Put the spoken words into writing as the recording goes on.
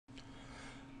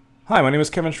Hi, my name is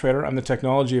Kevin Schrader. I'm the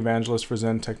Technology Evangelist for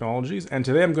Zen Technologies, and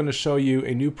today I'm going to show you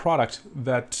a new product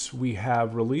that we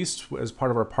have released as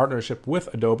part of our partnership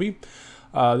with Adobe.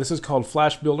 This is called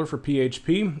Flash Builder for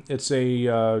PHP. It's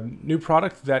a new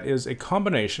product that is a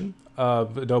combination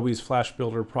of Adobe's Flash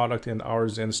Builder product and our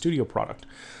Zen Studio product.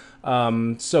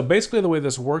 So basically the way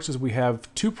this works is we have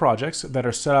two projects that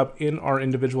are set up in our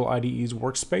individual IDE's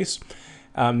workspace.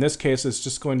 In this case, it's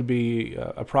just going to be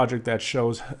a project that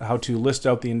shows how to list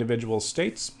out the individual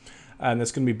states, and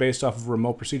that's going to be based off of a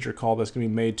remote procedure call that's going to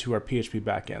be made to our PHP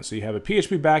backend. So you have a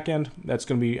PHP backend that's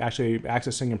going to be actually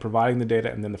accessing and providing the data,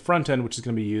 and then the front end, which is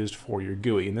going to be used for your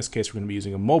GUI. In this case, we're going to be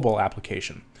using a mobile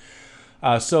application.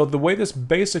 So the way this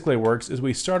basically works is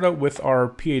we start out with our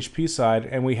PHP side,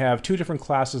 and we have two different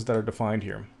classes that are defined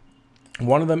here.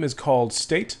 One of them is called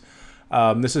state.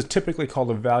 This is typically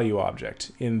called a value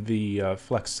object in the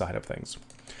Flex side of things.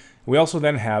 We also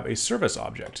then have a service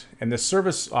object, and this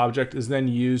service object is then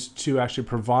used to actually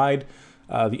provide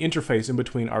the interface in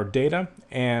between our data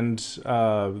and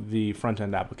the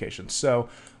front-end application. So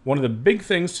one of the big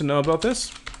things to know about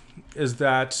this is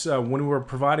that when we're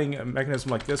providing a mechanism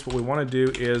like this, what we want to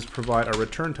do is provide our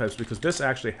return types, because this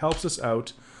actually helps us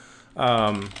out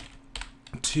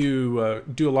to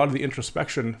do a lot of the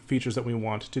introspection features that we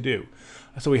want to do.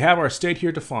 So we have our state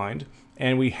here defined,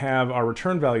 and we have our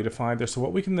return value defined there. So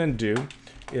what we can then do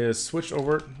is switch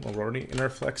over, well, we're already in our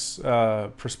Flex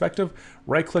perspective,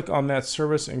 right-click on that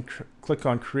service and click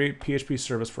on Create PHP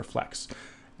Service for Flex.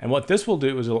 And what this will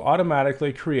do is it'll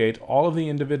automatically create all of the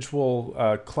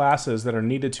individual classes that are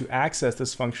needed to access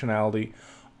this functionality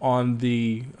on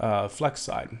the Flex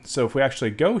side. So if we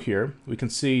actually go here, we can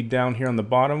see down here on the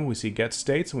bottom, we see get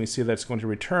states, and we see that it's going to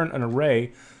return an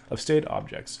array of state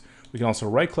objects. We can also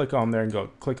right click on there and go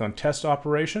click on test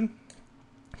operation,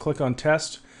 click on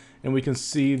test, and we can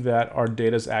see that our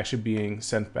data is actually being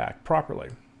sent back properly.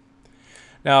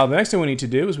 Now the next thing we need to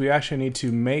do is we actually need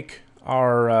to make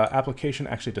our application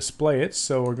actually display it.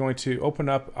 So we're going to open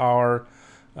up our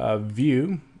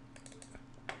view,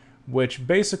 which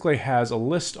basically has a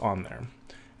list on there.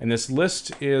 And this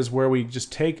list is where we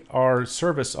just take our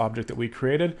service object that we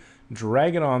created,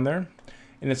 drag it on there,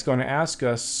 and it's going to ask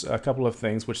us a couple of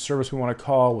things: which service we want to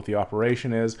call, what the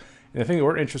operation is, and the thing that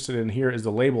we're interested in here is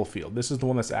the label field. This is the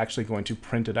one that's actually going to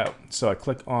print it out. So I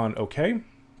click on OK.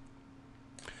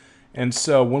 And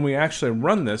so when we actually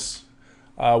run this,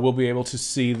 we'll be able to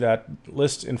see that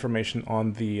list information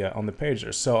on the page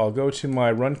there. So I'll go to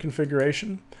my run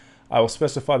configuration. I will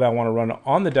specify that I want to run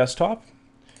on the desktop,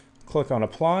 click on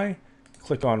apply,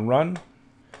 click on run,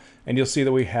 and you'll see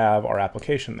that we have our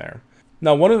application there.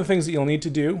 Now, one of the things that you'll need to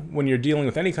do when you're dealing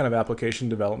with any kind of application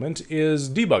development is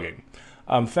debugging.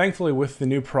 Thankfully, with the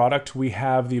new product, we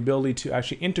have the ability to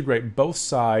actually integrate both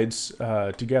sides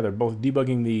together, both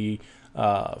debugging the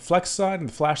Flex side and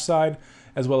the Flash side,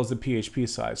 as well as the PHP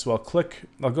side. So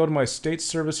I'll go to my state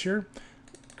service here,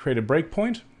 create a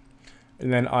breakpoint,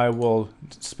 and then I will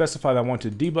specify that I want to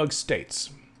debug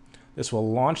states. This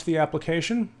will launch the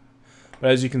application, but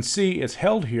as you can see, it's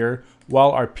held here while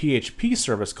our PHP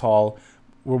service call,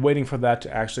 we're waiting for that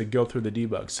to actually go through the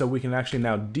debug. So we can actually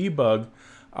now debug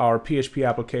our PHP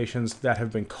applications that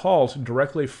have been called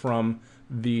directly from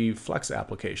the Flex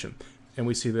application. And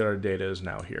we see that our data is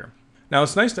now here. Now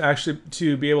it's nice to actually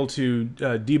be able to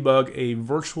debug a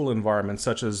virtual environment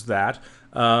such as that,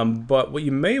 but what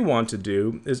you may want to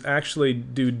do is actually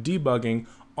do debugging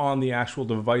on the actual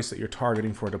device that you're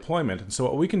targeting for deployment. And so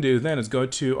what we can do then is go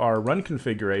to our run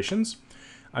configurations.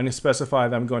 I'm going to specify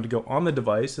that I'm going to go on the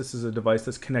device. This is a device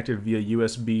that's connected via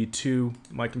USB to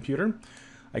my computer.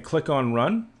 I click on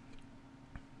run,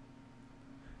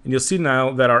 and you'll see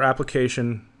now that our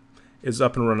application is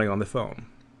up and running on the phone.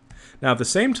 Now at the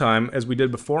same time as we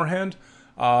did beforehand,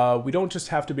 we don't just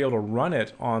have to be able to run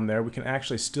it on there, we can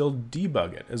actually still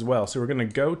debug it as well. So we're going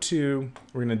to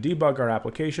debug our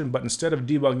application, but instead of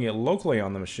debugging it locally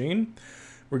on the machine,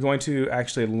 we're going to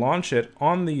actually launch it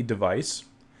on the device.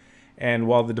 And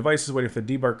while the device is waiting for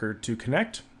the debugger to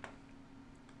connect,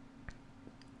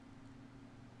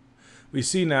 we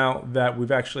see now that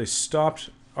we've actually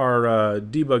stopped our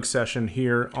debug session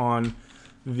here on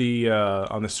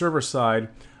the server side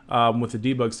with the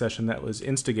debug session that was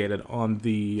instigated on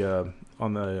the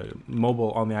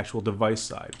actual device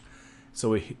side.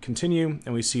 So we continue,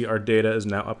 and we see our data is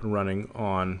now up and running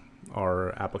on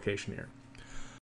our application here.